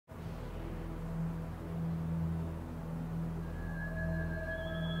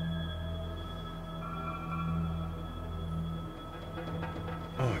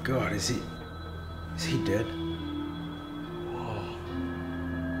God, is he dead?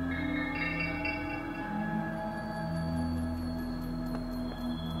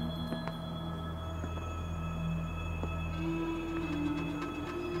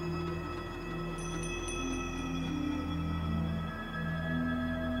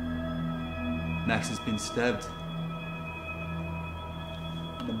 Max has been stabbed.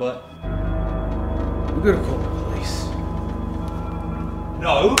 In the butt. We gotta call the police.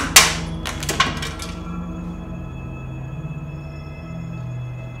 No!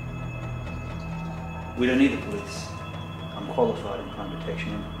 We don't need the police. I'm qualified in crime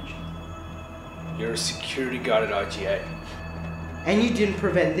detection and prevention. You're a security guard at IGA. And you didn't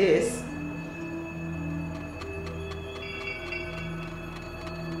prevent this.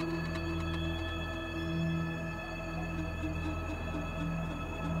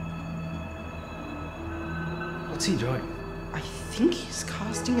 What's he doing? I think he's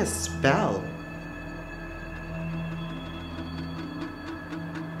casting a spell.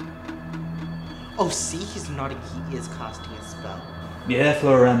 Oh, see, he's nodding. He is casting a spell. The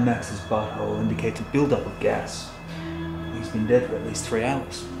airflow around Max's butthole indicates a buildup of gas. He's been dead for at least 3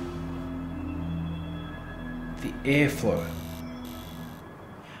 hours. The airflow.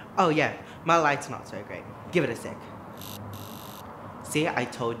 Oh yeah, my light's not so great. Give it a sec. See, I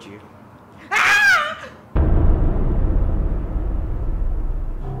told you.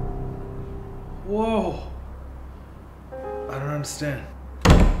 Whoa! I don't understand.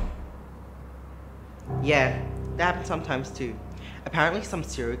 Yeah, that happens sometimes too. Apparently some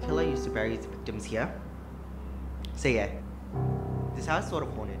serial killer used to bury his victims here. So yeah, this house is sort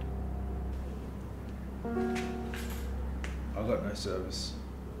of haunted. I got no service.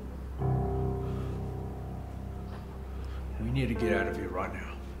 We need to get out of here right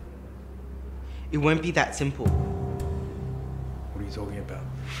now. It won't be that simple. What are you talking about?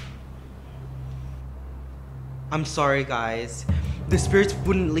 I'm sorry guys. The spirits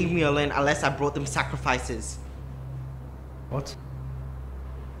wouldn't leave me alone unless I brought them sacrifices. What?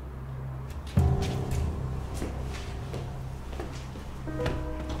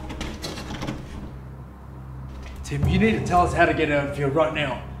 Tim, you need to tell us how to get out of here right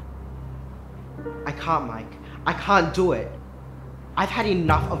now. I can't, Mike. I can't do it. I've had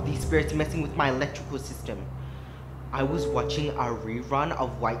enough of these spirits messing with my electrical system. I was watching a rerun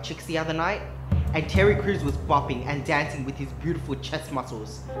of White Chicks the other night, and Terry Crews was bopping and dancing with his beautiful chest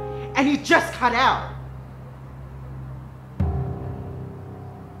muscles. And he just cut out!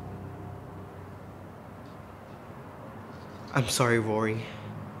 I'm sorry, Rory.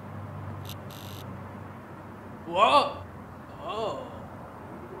 What? Oh.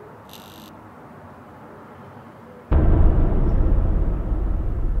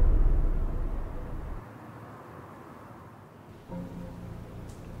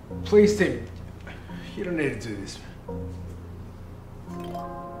 Please, Tim. You don't need to do this.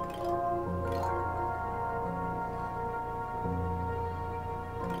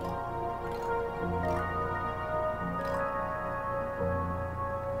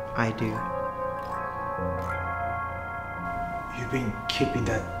 I do. You've been keeping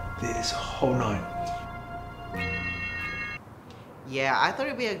that this whole night. Yeah, I thought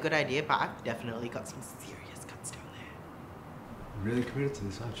it'd be a good idea, but I've definitely got some serious guts down there. You're really committed to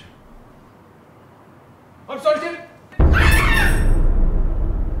this, aren't you? I'm sorry, Tim.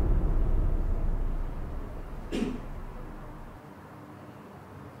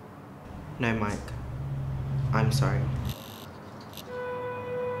 No, Mike. I'm sorry.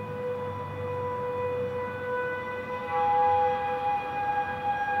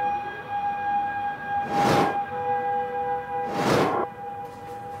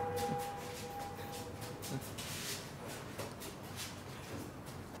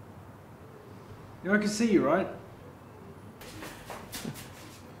 You know, I can see you, right?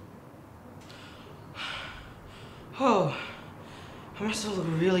 Oh, I must have looked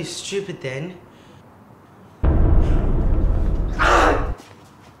really stupid then.